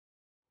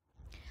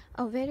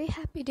A very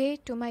happy day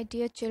to my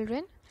dear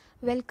children.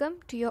 Welcome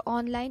to your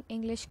online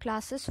English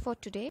classes for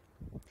today.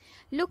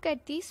 Look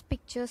at these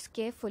pictures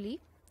carefully.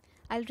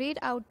 I'll read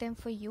out them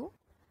for you.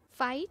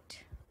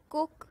 Fight,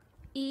 cook,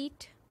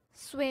 eat,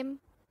 swim,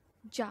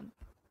 jump.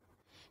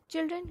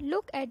 Children,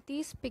 look at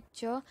these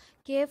pictures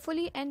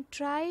carefully and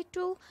try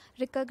to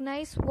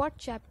recognize what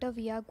chapter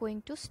we are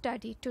going to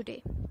study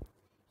today.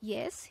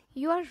 Yes,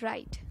 you are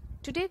right.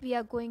 Today we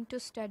are going to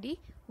study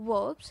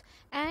verbs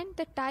and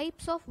the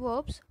types of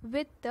verbs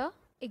with the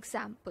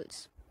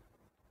examples.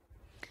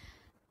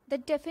 The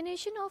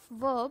definition of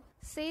verb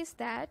says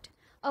that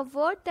a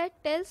word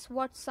that tells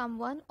what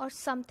someone or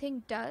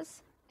something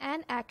does,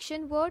 an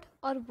action word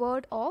or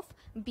word of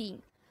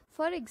being.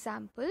 For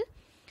example,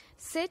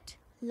 sit,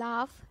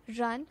 laugh,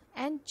 run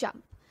and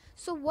jump.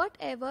 So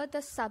whatever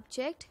the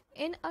subject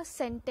in a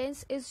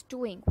sentence is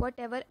doing,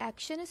 whatever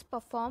action is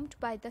performed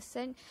by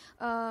the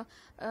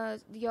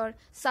your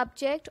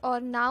subject or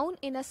noun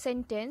in a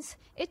sentence,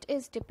 it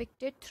is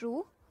depicted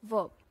through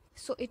verb.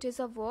 So it is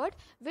a word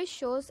which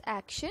shows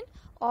action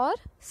or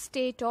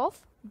state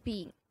of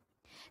being.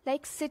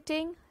 Like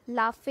sitting,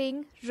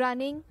 laughing,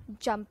 running,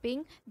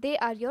 jumping, they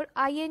are your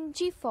ing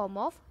form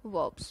of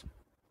verbs.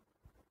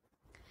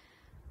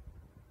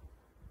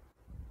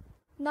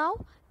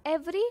 Now,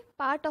 every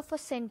part of a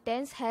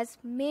sentence has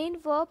main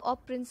verb or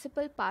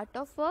principal part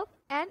of verb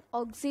and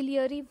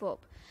auxiliary verb.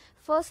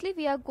 Firstly,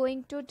 we are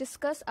going to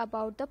discuss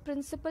about the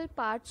principal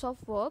parts of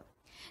verb.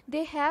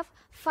 They have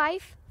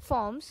 5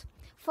 forms.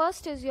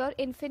 First is your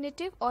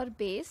infinitive or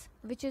base,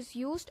 which is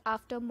used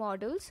after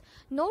modals.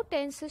 No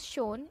tense is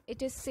shown.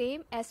 It is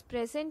same as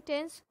present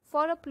tense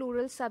for a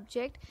plural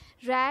subject.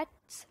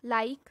 Rats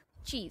like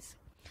cheese.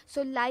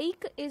 So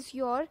like is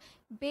your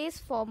base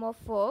form of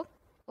verb.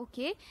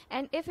 Okay,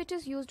 and if it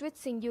is used with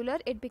singular,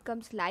 it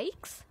becomes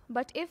likes,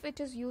 but if it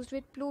is used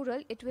with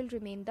plural, it will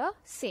remain the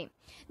same.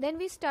 Then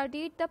we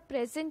studied the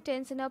present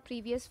tense in our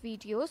previous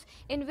videos,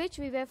 in which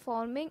we were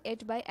forming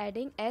it by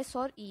adding s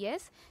or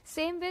es.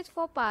 Same with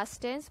for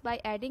past tense by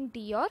adding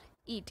d or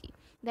ed.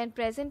 Then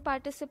present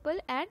participle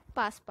and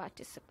past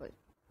participle.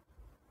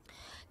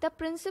 The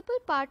principal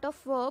part of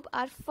verb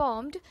are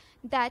formed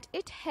that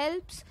it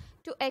helps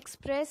to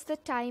express the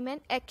time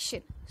and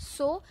action.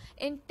 So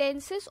in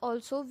tenses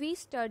also we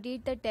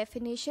studied the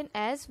definition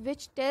as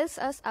which tells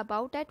us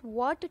about at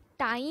what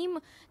time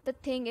the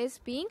thing is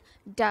being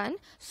done.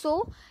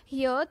 So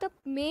here the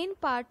main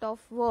part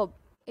of verb,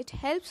 it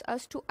helps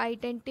us to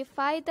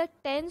identify the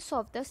tense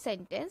of the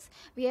sentence.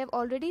 We have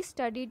already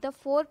studied the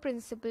 4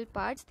 principal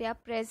parts. They are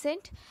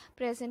present,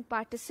 present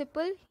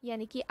participle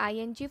yani ki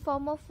ing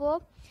form of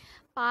verb,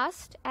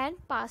 past and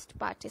past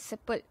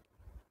participle.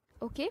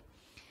 Okay,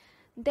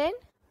 then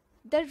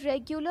the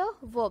regular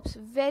verbs,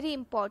 very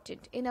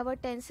important. In our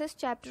tenses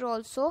chapter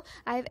also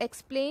I have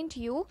explained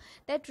you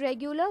that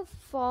regular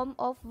form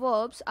of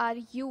verbs are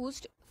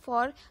used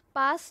for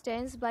past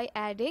tense by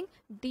adding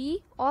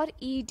d और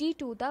ed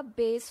to the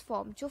base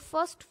form. जो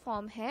first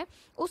form है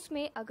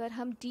उसमें अगर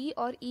हम d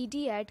और ed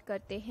add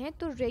करते हैं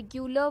तो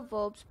regular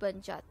verbs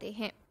बन जाते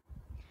हैं.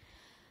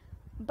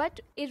 But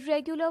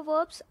irregular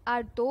verbs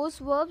are those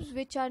verbs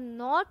which are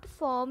not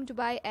formed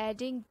by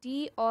adding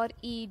d or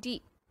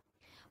ed.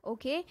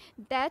 Okay,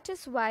 that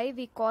is why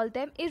we call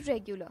them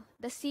irregular.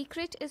 The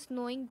secret is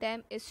knowing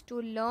them is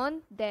to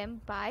learn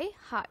them by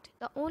heart.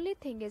 The only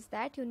thing is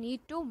that you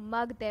need to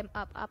mug them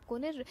up. आपको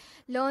ने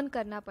learn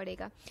करना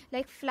पड़ेगा.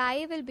 Like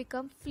fly will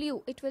become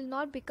flew. It will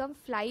not become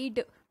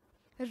flied.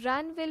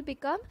 Run will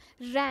become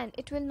ran.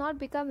 It will not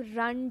become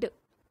runned.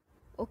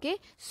 Okay,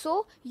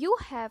 so you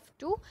have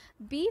to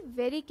be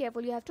very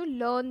careful. You have to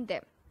learn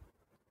them.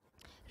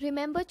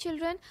 Remember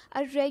children,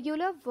 a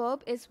regular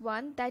verb is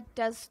one that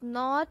does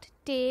not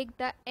take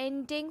the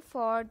ending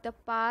for the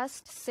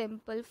past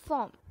simple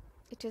form.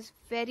 It is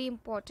very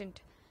important.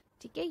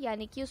 ठीक है,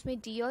 यानी कि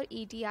उसमें d और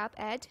ed आप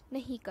add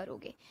नहीं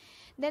करोगे.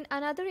 Then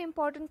another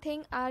important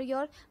thing are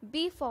your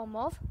be form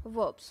of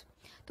verbs.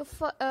 तो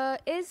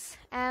is,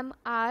 am,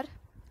 are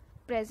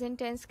present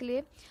tense के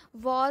लिए,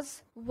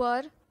 was,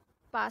 were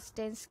past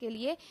tense के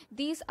लिए,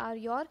 these are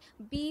your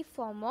be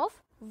form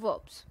of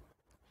verbs.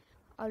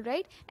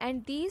 Alright,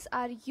 and these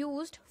are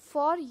used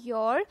for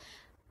your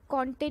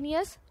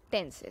continuous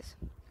tenses.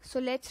 So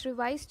let's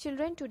revise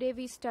children. Today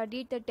we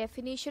studied the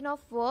definition of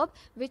verb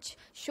which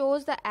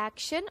shows the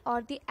action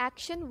or the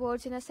action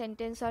words in a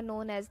sentence are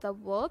known as the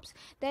verbs.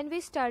 Then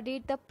we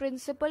studied the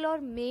principal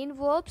or main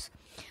verbs.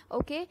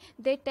 Okay,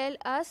 they tell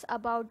us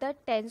about the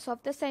tense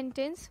of the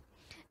sentence.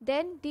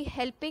 Then the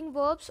helping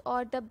verbs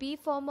or the be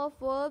form of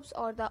verbs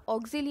or the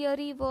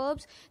auxiliary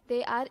verbs,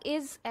 they are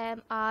is,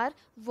 am, are,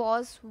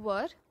 was,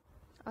 were.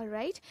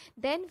 Alright,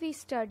 then we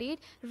studied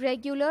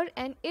regular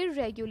and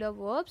irregular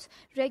verbs.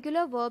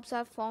 Regular verbs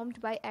are formed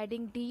by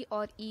adding d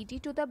or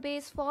ed to the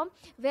base form,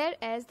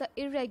 whereas the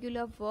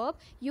irregular verb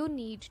you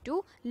need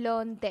to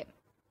learn them.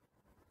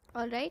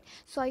 Alright,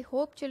 so I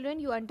hope children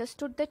you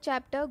understood the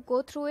chapter.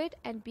 Go through it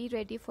and be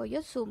ready for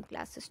your Zoom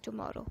classes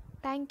tomorrow.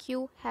 Thank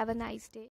you. Have a nice day.